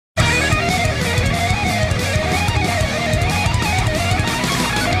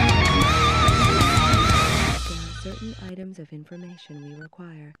of information we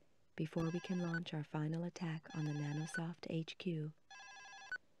require before we can launch our final attack on the Nanosoft HQ.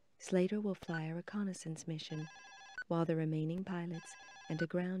 Slater will fly a reconnaissance mission, while the remaining pilots and a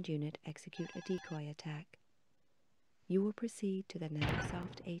ground unit execute a decoy attack. You will proceed to the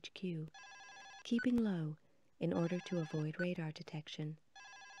Nanosoft HQ, keeping low in order to avoid radar detection.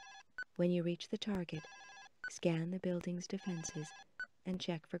 When you reach the target, scan the building's defenses and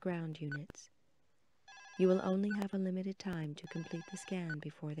check for ground units. You will only have a limited time to complete the scan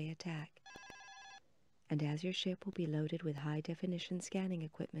before they attack. And as your ship will be loaded with high-definition scanning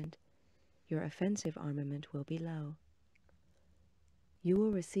equipment, your offensive armament will be low. You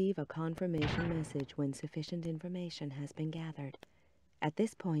will receive a confirmation message when sufficient information has been gathered. At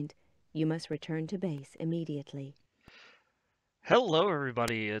this point, you must return to base immediately. Hello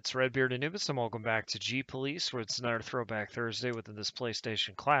everybody, it's Redbeard Anubis and welcome back to G-Police, where it's another Throwback Thursday within this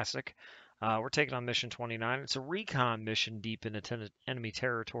PlayStation Classic. We're taking on Mission 29. It's a recon mission deep into enemy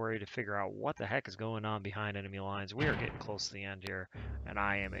territory to figure out what the heck is going on behind enemy lines. We are getting close to the end here, and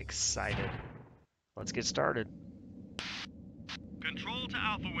I am excited. Let's get started. Control to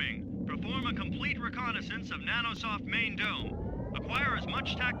Alpha Wing. Perform a complete reconnaissance of Nanosoft main dome. Acquire as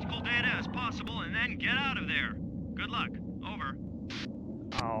much tactical data as possible and then get out of there. Good luck. Over.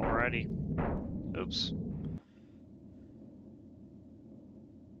 Alrighty. Oops.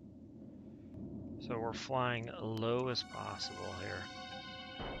 So we're flying low as possible here.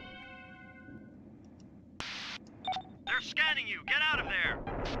 They're scanning you. Get out of there.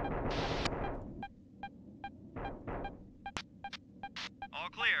 All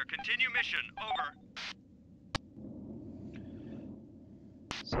clear. Continue mission. Over.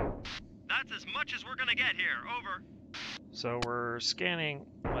 So that's as much as we're gonna get here. Over. So we're scanning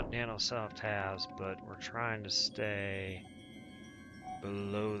what Nanosoft has, but we're trying to stay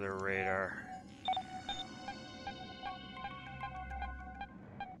below their radar.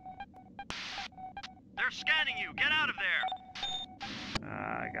 They're scanning you. Get out of there.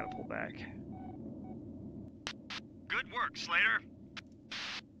 I gotta pull back. Good work, Slater.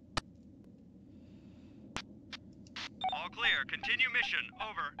 All clear. Continue mission.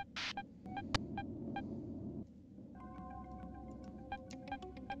 Over.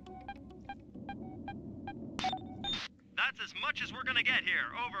 That's as much as we're gonna get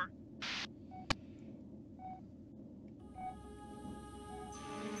here. Over.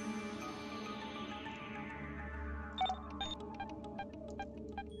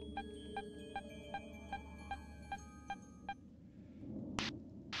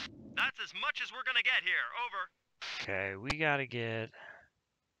 That's as much as we're gonna get here. Over. Okay, we gotta get...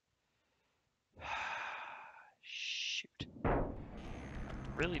 Shoot.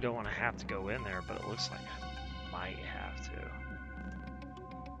 Really don't want to have to go in there, but it looks like I might have to.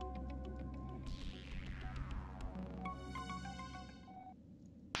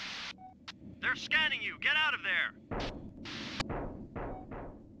 They're scanning you. Get out of there.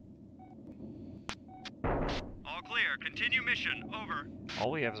 All clear. Continue mission. Over.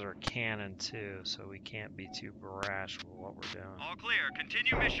 All we have is our cannon too, so we can't be too brash with what we're doing. All clear.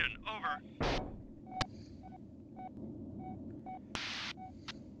 Continue mission. Over.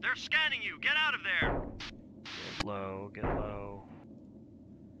 They're scanning you. Get out of there. Get low, get low.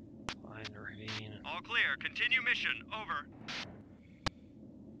 Find a ravine. All clear. Continue mission. Over.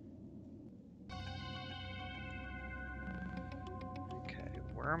 Okay,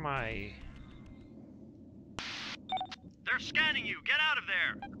 where am I? They're scanning you. Get out of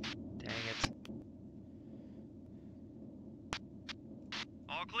there. Dang it.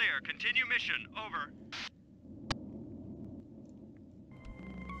 All clear. Continue mission. Over.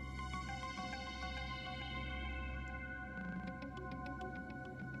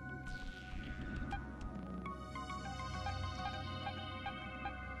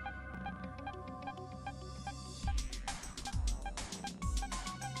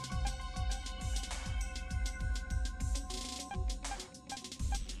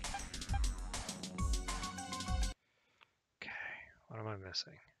 What am I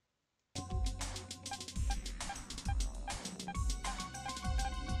missing?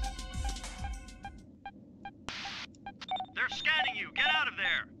 They're scanning you. Get out of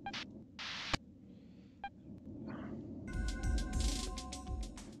there.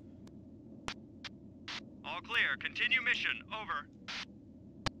 All clear. Continue mission. Over.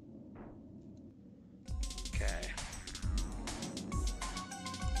 Okay.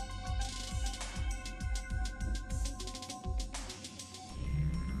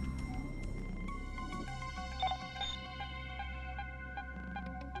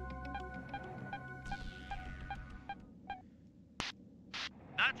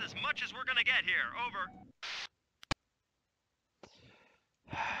 That's as much as we're gonna get here. Over.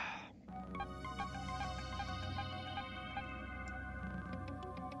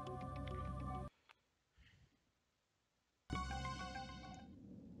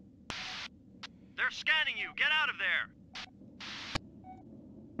 They're scanning you. Get out of there.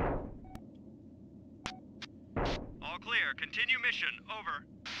 All clear. Continue mission. Over.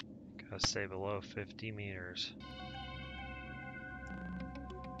 Gotta stay below 50 meters.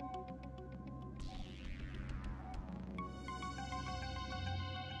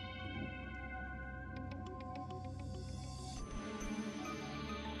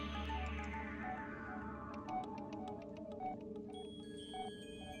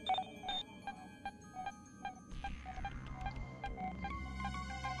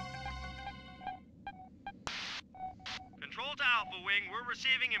 Control to Alpha Wing. We're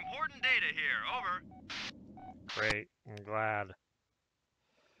receiving important data here. Over. Great, I'm glad.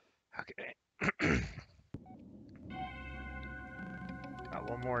 Okay. Got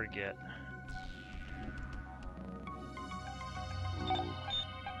one more to get.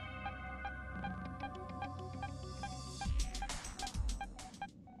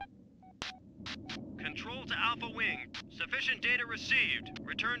 Control to Alpha Wing. Sufficient data received.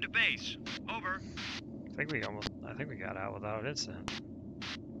 Return to base. Over. I think we got out without incident.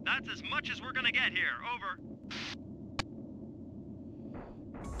 That's as much as we're gonna get here. Over.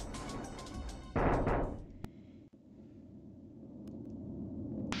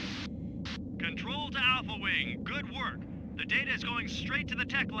 Control to Alpha Wing. Good work. The data is going straight to the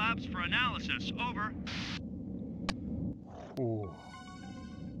tech labs for analysis. Over. Ooh.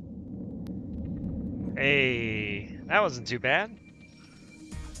 Hey, that wasn't too bad.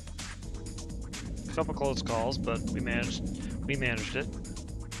 A couple close calls, but we managed it.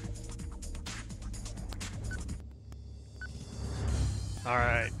 All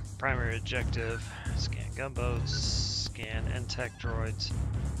right, primary objective: scan gunboats, scan NTEC droids,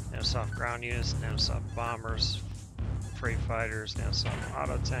 nanosoft ground units, nanosoft bombers, freight fighters, nanosoft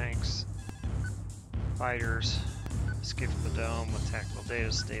auto tanks, fighters. Escape from the dome with tactical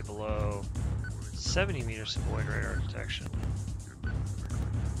data. Stay below 70 meters to avoid radar detection.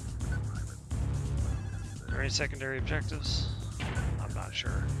 Are there any secondary objectives? I'm not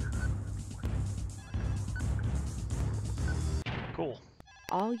sure. Cool.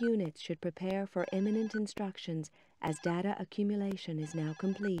 All units should prepare for imminent instructions as data accumulation is now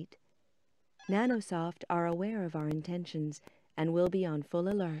complete. Nanosoft are aware of our intentions and will be on full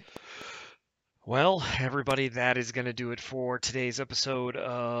alert. Well, everybody, that is going to do it for today's episode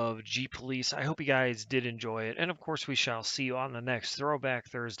of G Police. I hope you guys did enjoy it. And of course, we shall see you on the next Throwback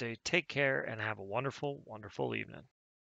Thursday. Take care and have a wonderful, wonderful evening.